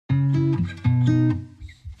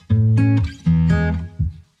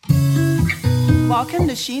welcome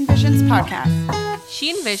to She Envisions podcast.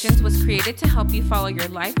 She Envisions was created to help you follow your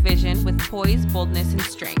life vision with poise, boldness, and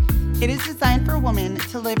strength. It is designed for women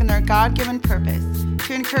to live in their God-given purpose,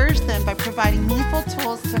 to encourage them by providing meaningful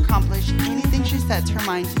tools to accomplish anything she sets her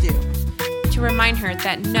mind to do. To remind her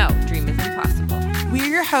that no dream is impossible. We're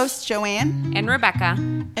your hosts, Joanne and Rebecca,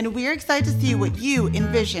 and we're excited to see what you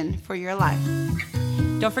envision for your life.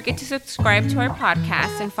 Don't forget to subscribe to our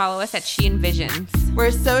podcast and follow us at She Envisions.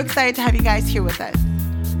 We're so excited to have you guys here with us.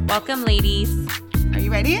 Welcome, ladies. Are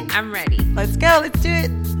you ready? I'm ready. Let's go. Let's do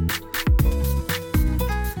it.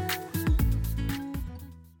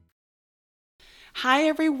 Hi,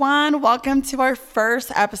 everyone. Welcome to our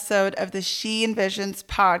first episode of the She Envisions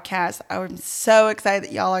podcast. I'm so excited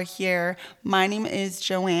that y'all are here. My name is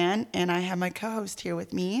Joanne, and I have my co-host here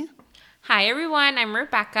with me. Hi, everyone. I'm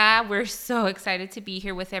Rebecca. We're so excited to be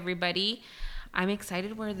here with everybody. I'm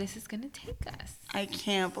excited where this is going to take us. I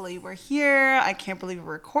can't believe we're here. I can't believe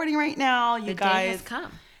we're recording right now. You guys, day has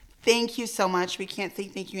come. Thank you so much. We can't say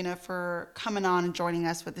thank you enough for coming on and joining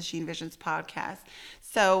us with the She Envisions podcast.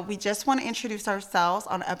 So we just want to introduce ourselves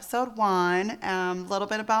on episode 1. A little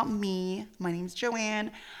bit about me. My name's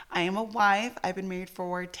Joanne. I am a wife. I've been married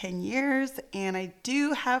for 10 years, and I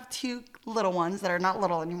do have 2 little ones that are not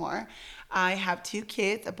little anymore. I have 2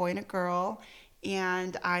 kids, a boy and a girl,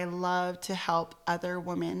 and I love to help other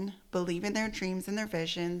women believe in their dreams and their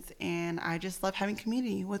visions, and I just love having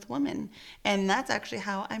community with women. And that's actually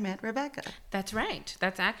how I met Rebecca. That's right.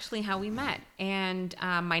 That's actually how we met. And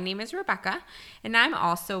my name is Rebecca, and I'm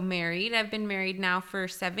also married. I've been married now for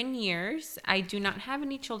 7 years. I do not have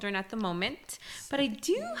any children at the moment, but I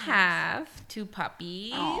do have 2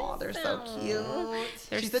 puppies. Oh, they're so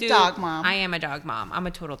cute. She's a dog mom. I am a dog mom. I'm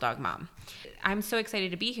a total dog mom. I'm so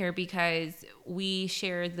excited to be here because we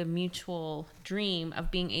share the mutual dream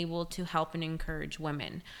of being able to help and encourage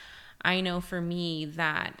women. I know for me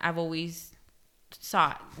that I've always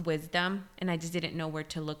sought wisdom, and I just didn't know where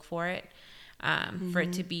to look for it, for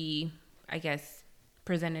it to be, I guess,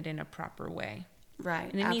 presented in a proper way.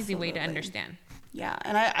 Right. And an easy way to understand. Yeah.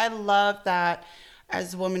 And I love that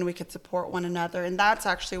as women we could support one another. And that's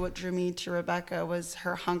actually what drew me to Rebecca, was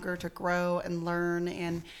her hunger to grow and learn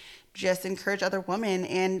and just encourage other women.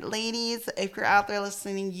 And ladies, if you're out there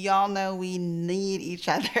listening, y'all know we need each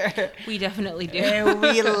other. We definitely do. And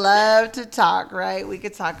we love to talk, right? We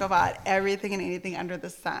could talk about everything and anything under the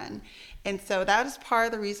sun. And so that is part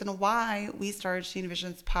of the reason why we started She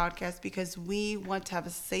Envisions podcast, because we want to have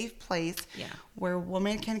a safe place where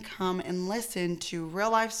women can come and listen to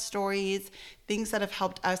real life stories, things that have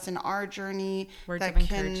helped us in our journey. Words of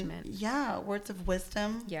encouragement. Yeah, words of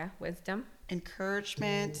wisdom. Yeah, wisdom.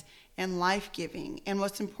 Encouragement and life-giving. And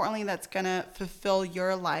most importantly, that's going to fulfill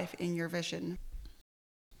your life and your vision.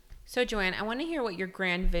 So, Joanne, I want to hear what your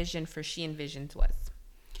grand vision for She Envisions was.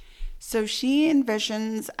 So She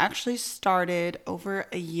Envisions actually started over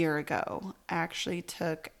a year ago. I actually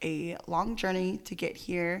took a long journey to get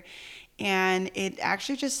here, and it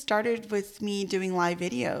actually just started with me doing live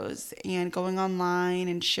videos and going online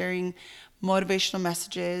and sharing motivational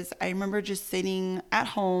messages. I remember just sitting at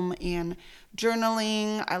home and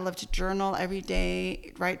journaling. I love to journal every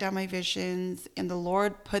day, write down my visions, and the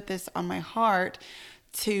Lord put this on my heart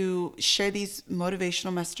to share these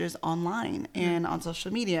motivational messages online and on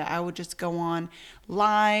social media. I would just go on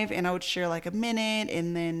live and I would share like a minute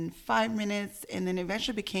and then 5 minutes, and then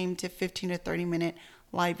eventually became to 15 to 30 minute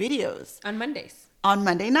live videos. On Mondays. On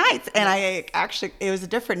Monday nights. And it was a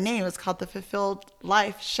different name. It was called the Fulfilled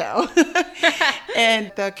Life Show.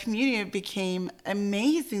 And the community became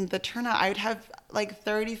amazing. The turnout, I would have like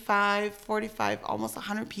 35, 45, almost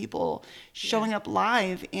 100 people showing up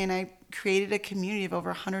live. And I created a community of over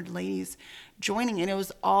 100 ladies joining. And it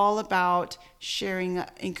was all about sharing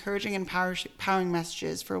encouraging and empowering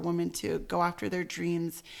messages for women to go after their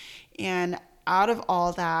dreams. And out of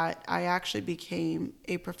all that, I actually became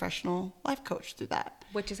a professional life coach through that.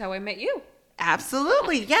 Which is how I met you.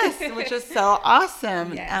 Absolutely, yes, which is so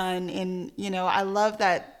awesome. Yes. And you know, I love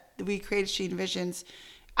that we created She Envisions.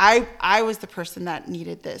 I was the person that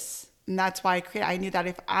needed this, and that's why I knew that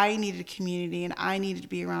if I needed a community and I needed to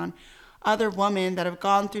be around other women that have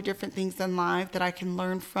gone through different things in life that I can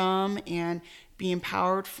learn from and be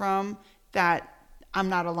empowered from, that I'm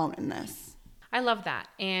not alone in this. I love that.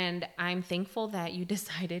 And I'm thankful that you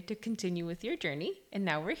decided to continue with your journey. And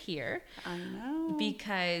now we're here. I know.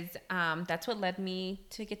 Because that's what led me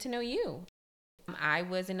to get to know you. I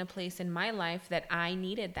was in a place in my life that I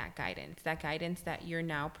needed that guidance that you're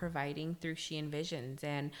now providing through She Envisions.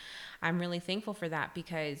 And I'm really thankful for that,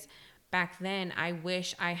 because back then, I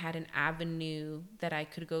wish I had an avenue that I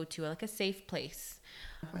could go to, like a safe place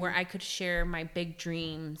where I could share my big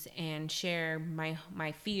dreams and share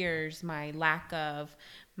my fears, my lack of,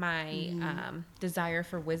 my desire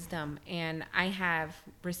for wisdom. And I have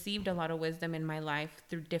received a lot of wisdom in my life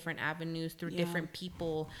through different avenues, through different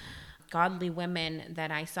people, godly women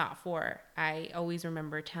that I sought for. I always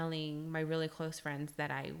remember telling my really close friends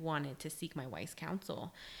that I wanted to seek my wife's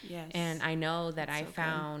counsel. Yes. And I know that That's I so good.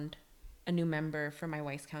 found a new member for my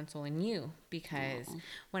wife's counsel in you, because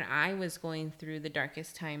when I was going through the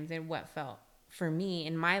darkest times and what felt for me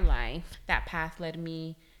in my life, that path led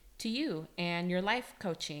me to you and your life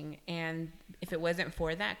coaching. And if it wasn't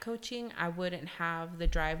for that coaching, I wouldn't have the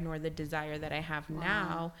drive nor the desire that I have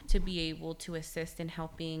now to be able to assist in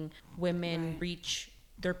helping women reach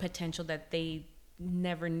their potential that they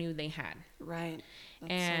never knew they had. Right.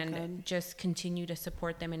 That's And so good. just continue to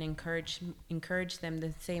support them and encourage them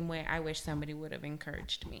the same way I wish somebody would have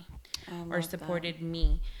encouraged me I or love supported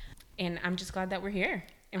me. And I'm just glad that we're here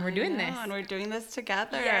and we're doing this. And we're doing this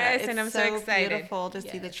together. Yes, It's and I'm so excited. Beautiful to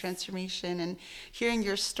see the transformation, and hearing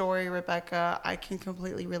your story, Rebecca. I can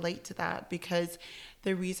completely relate to that, because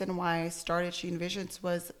the reason why I started She Envisions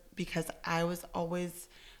was because I was always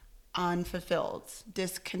unfulfilled,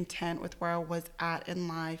 discontent with where I was at in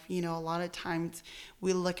life. You know, a lot of times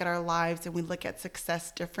we look at our lives and we look at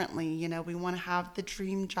success differently. You know, we want to have the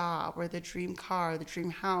dream job or the dream car, the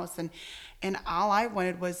dream house, and all I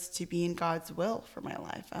wanted was to be in God's will for my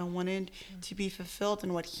life. I wanted to be fulfilled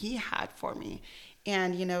in what He had for me.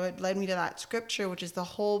 And, you know, it led me to that scripture, which is the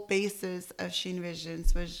whole basis of She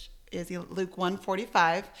Envisions, which is Luke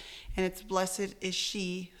 1:45, and it's blessed is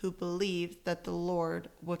she who believes that the Lord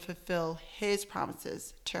would fulfill His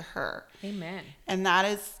promises to her. Amen. And that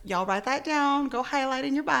is, y'all write that down, go highlight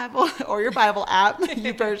in your Bible or your Bible app,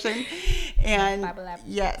 YouVersion. And Bible app.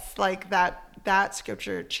 yes, like that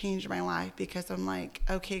scripture changed my life, because I'm like,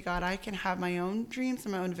 okay, God, I can have my own dreams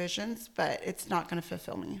and my own visions, but it's not going to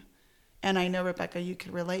fulfill me. And I know, Rebecca, you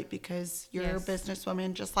could relate, because you're a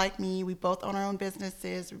businesswoman just like me. We both own our own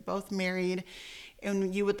businesses. We're both married.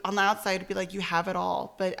 And you would, on the outside, be like, you have it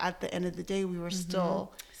all. But at the end of the day, we were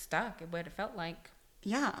still stuck at what it felt like.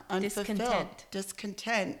 Yeah, unfulfilled.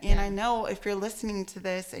 Discontent. Yeah. And I know if you're listening to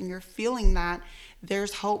this and you're feeling that,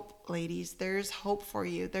 there's hope, ladies. There's hope for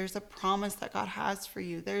you. There's a promise that God has for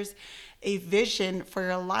you. There's a vision for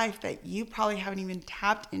your life that you probably haven't even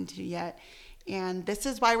tapped into yet. And this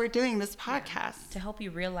is why we're doing this podcast. To help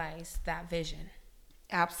you realize that vision.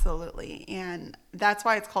 Absolutely. And that's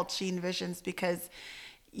why it's called She Envisions, because,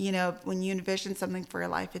 you know, when you envision something for your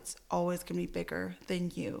life, it's always going to be bigger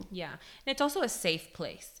than you. Yeah. And it's also a safe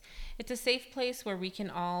place. It's a safe place where we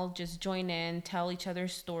can all just join in, tell each other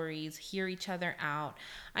stories, hear each other out.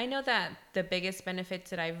 I know that the biggest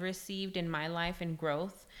benefits that I've received in my life and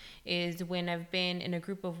growth is when I've been in a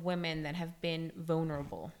group of women that have been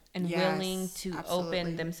vulnerable and willing to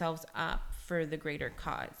open themselves up for the greater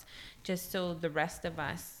cause, just so the rest of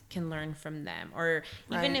us can learn from them. Or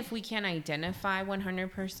even if we can't identify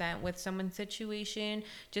 100% with someone's situation,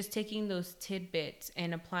 just taking those tidbits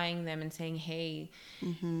and applying them and saying, hey,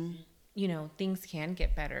 you know, things can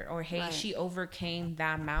get better. Or, hey, she overcame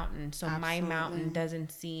that mountain, so my mountain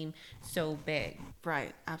doesn't seem so big.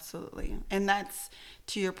 Right, absolutely. And that's,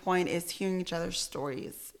 to your point, is hearing each other's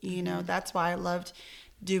stories. You know, that's why I loved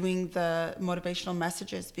doing the motivational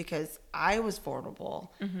messages, because I was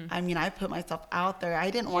vulnerable. I mean, I put myself out there.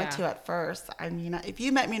 I didn't want to at first. I mean, if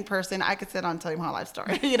you met me in person, I could sit on and tell you my life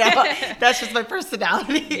story. You know, that's just my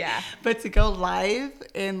personality. Yeah. But to go live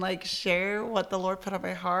and like share what the Lord put on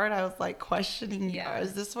my heart, I was like questioning,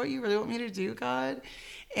 is this what you really want me to do, God?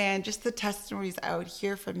 And just the testimonies I would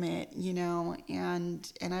hear from it, you know, and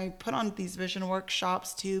I put on these vision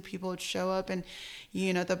workshops too. People would show up, and,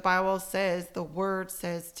 you know, the Bible says, the word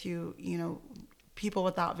says to, you know, people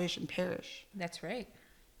without vision perish. That's right.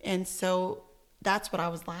 And so that's what I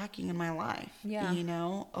was lacking in my life. Yeah. You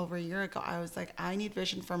know, over a year ago, I was like, I need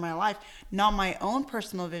vision for my life, not my own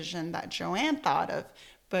personal vision that Joanne thought of,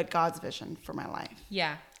 but God's vision for my life.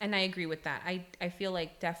 Yeah. And I agree with that. I feel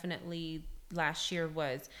like definitely last year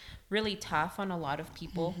was really tough on a lot of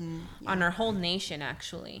people, on our whole nation,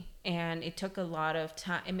 actually. And it took a lot of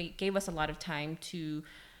time. It gave us a lot of time to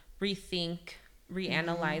rethink,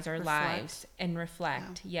 reanalyze our lives and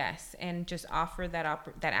reflect. Yes. And just offer that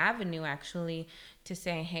avenue, actually, to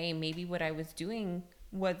say, hey, maybe what I was doing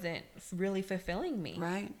wasn't really fulfilling me.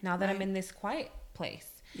 Right. Now that I'm in this quiet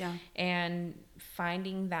place. Yeah. And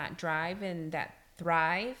finding that drive and that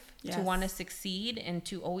thrive to want to succeed and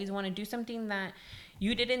to always want to do something that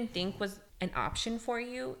you didn't think was an option for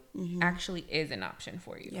you actually is an option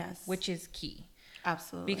for you. Yes. Which is key.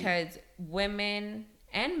 Absolutely. Because women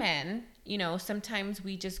and men, you know, sometimes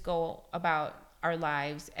we just go about our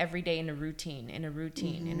lives every day in a routine.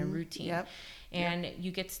 Yep. And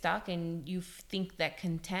you get stuck and you think that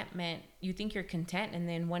contentment, you think you're content, and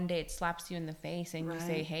then one day it slaps you in the face and you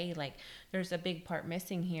say, hey, like, there's a big part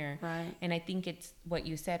missing here. Right. And I think it's what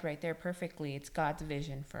you said right there perfectly. It's God's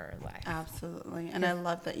vision for our life. Absolutely. And I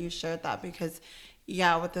love that you shared that because,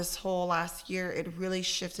 yeah, with this whole last year, it really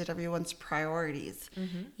shifted everyone's priorities.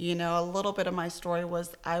 You know, a little bit of my story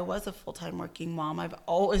was I was a full-time working mom. I've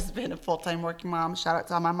always been a full-time working mom. Shout out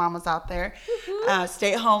to all my mamas out there.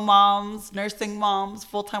 Stay-at-home moms, nursing moms,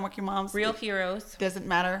 full-time working moms. Real heroes. Doesn't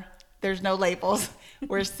matter. There's no labels.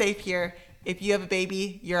 We're safe here. If you have a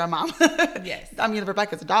baby, you're a mom. Yes. I mean,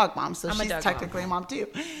 Rebecca's a dog mom, so I'm a she's dog technically a mom too.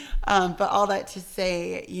 But all that to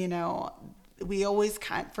say, you know, we always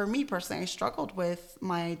for me personally, I struggled with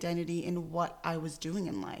my identity in what I was doing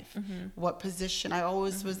in life, what position. I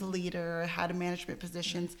always was a leader, had management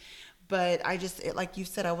positions, but like you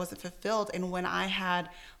said, I wasn't fulfilled. And when I had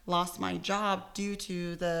lost my job due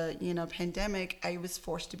to the, you know, pandemic, I was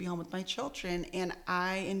forced to be home with my children, and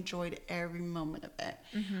I enjoyed every moment of it.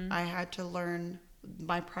 I had to learn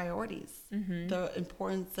my priorities, the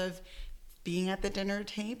importance of being at the dinner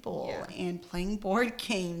table and playing board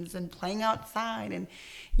games and playing outside, and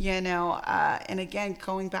you know, and again,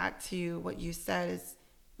 going back to what you said, is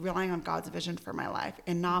relying on God's vision for my life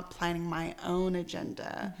and not planning my own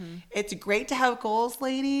agenda. It's great to have goals,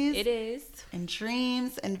 ladies. It is. And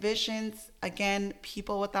dreams and visions. Again,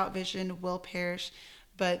 people without vision will perish,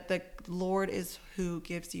 but the Lord is who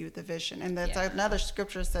gives you the vision. And that's another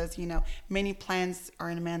scripture says, you know, many plans are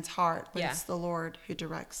in a man's heart, but it's the Lord who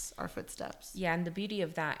directs our footsteps. Yeah, and the beauty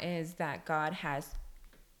of that is that God has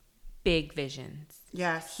big visions.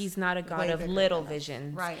 Yes. He's not a God of little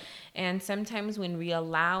visions. Right. And sometimes when we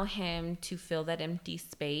allow him to fill that empty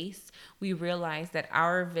space, we realize that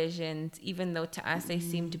our visions, even though to us they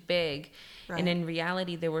seemed big, and in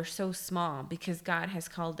reality they were so small, because God has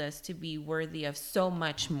called us to be worthy of so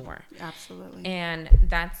much more. Absolutely. And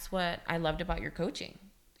that's what I loved about your coaching.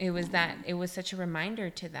 It was that it was such a reminder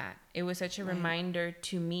to that. It was such a reminder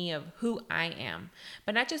to me of who I am,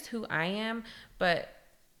 but not just who I am, but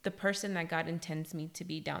the person that God intends me to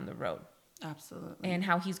be down the road. Absolutely. And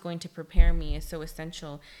how he's going to prepare me is so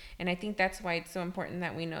essential. And I think that's why it's so important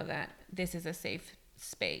that we know that this is a safe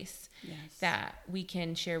space, that we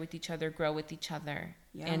can share with each other, grow with each other,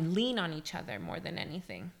 and lean on each other more than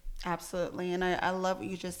anything. Absolutely. And I love what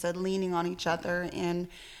you just said, leaning on each other and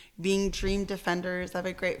being dream defenders. I have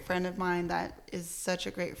a great friend of mine that is such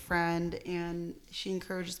a great friend, and she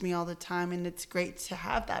encourages me all the time. And it's great to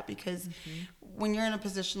have that, because when you're in a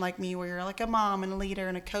position like me, where you're like a mom and a leader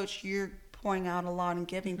and a coach, you're pouring out a lot and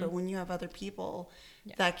giving. But when you have other people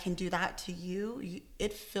that can do that to you,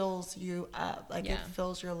 it fills you up. Like it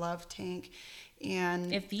fills your love tank,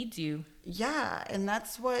 and it feeds you. Yeah. And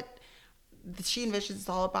that's what She Envisions is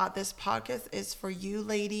all about. This podcast is for you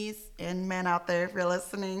ladies and men out there, if you're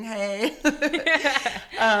listening. Hey,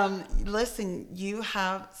 listen, you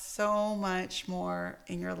have so much more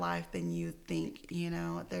in your life than you think. You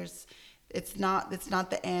know, it's not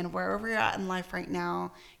the end. Wherever you're at in life right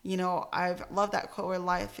now, you know, I've loved that quote, where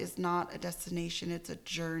life is not a destination, it's a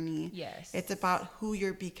journey. Yes. It's about who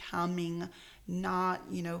you're becoming, not,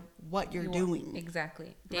 you know, what you're doing.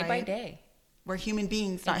 Exactly. Day by day. We're human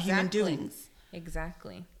beings, not human doings.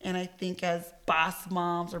 Exactly. And I think as boss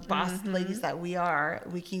moms or boss ladies that we are,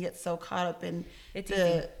 we can get so caught up in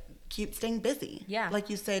keep staying busy. Yeah.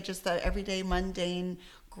 Like you said, just the everyday mundane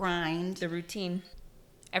grind. The routine.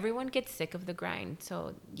 Everyone gets sick of the grind.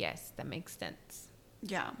 So yes, that makes sense.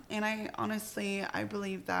 Yeah. And I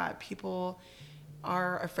believe that people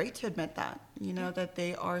are afraid to admit that, you know, that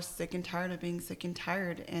they are sick and tired of being sick and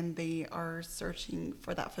tired, and they are searching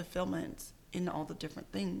for that fulfillment in all the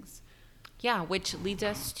different things. Yeah, which leads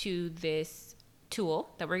us to this tool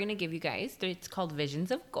that we're going to give you guys. It's called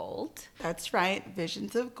Visions of Gold. That's right.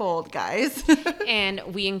 Visions of Gold, guys. And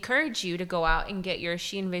we encourage you to go out and get your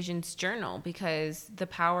She Envisions journal, because the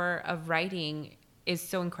power of writing is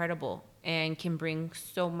so incredible and can bring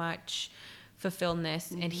so much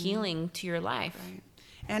fulfillment and healing to your life. Right.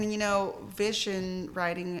 And, you know, vision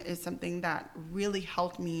writing is something that really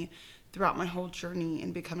helped me throughout my whole journey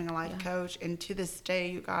in becoming a life coach. And to this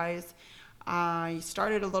day, you guys, I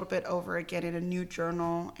started a little bit over again in a new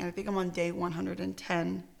journal, and I think I'm on day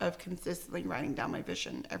 110 of consistently writing down my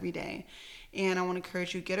vision every day. And I want to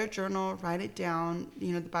encourage you, get a journal, write it down.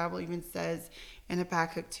 You know, the Bible even says in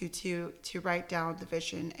Habakkuk 2:2 to write down the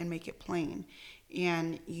vision and make it plain.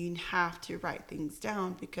 And you have to write things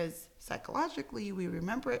down because psychologically we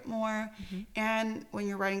remember it more. And when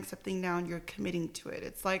you're writing something down, you're committing to it.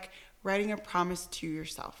 It's like writing a promise to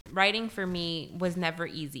yourself. Writing for me was never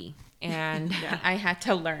easy, and I had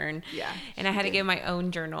to learn. And I had to get my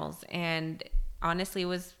own journals, and honestly, it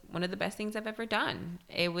was one of the best things I've ever done.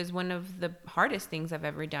 It was one of the hardest things I've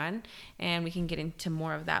ever done, and we can get into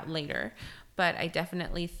more of that later. But I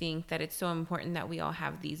definitely think that it's so important that we all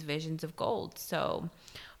have these visions of gold. So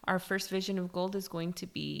our first vision of gold is going to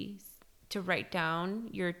be to write down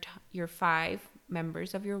your 5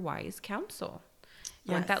 members of your WISE council.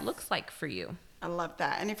 What that looks like for you. I love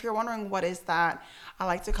that. And if you're wondering what is that, I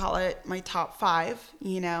like to call it my top 5.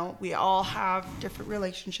 You know, we all have different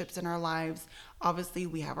relationships in our lives. Obviously,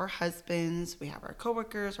 we have our husbands, we have our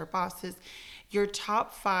coworkers, our bosses. Your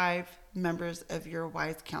top 5 members of your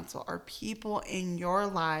WISE council are people in your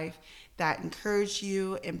life that encourage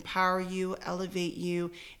you, empower you, elevate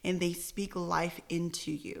you, and they speak life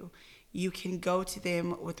into you. You can go to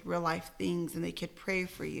them with real life things and they could pray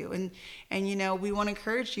for you. And you know, we want to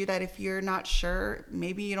encourage you that if you're not sure,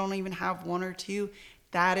 maybe you don't even have 1 or 2,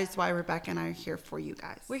 that is why Rebecca and I are here for you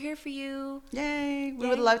guys. We're here for you. Yay. We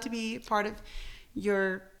would love to be part of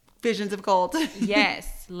your visions of gold.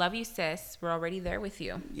 Yes. Love you, sis. We're already there with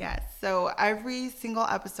you. Yes. So every single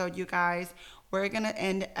episode, you guys, we're going to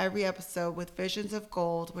end every episode with visions of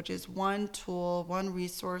gold, which is one tool, one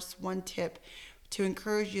resource, one tip to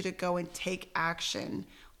encourage you to go and take action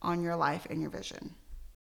on your life and your vision.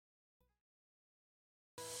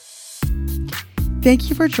 Thank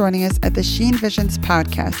you for joining us at the She Envisions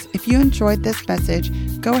podcast. If you enjoyed this message,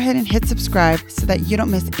 go ahead and hit subscribe so that you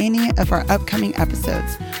don't miss any of our upcoming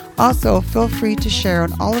episodes. Also, feel free to share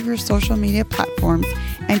on all of your social media platforms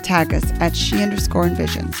and tag us at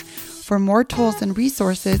she_envisions. For more tools and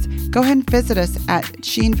resources, go ahead and visit us at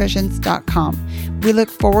sheenvisions.com. We look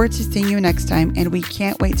forward to seeing you next time, and we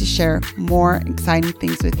can't wait to share more exciting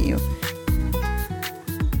things with you.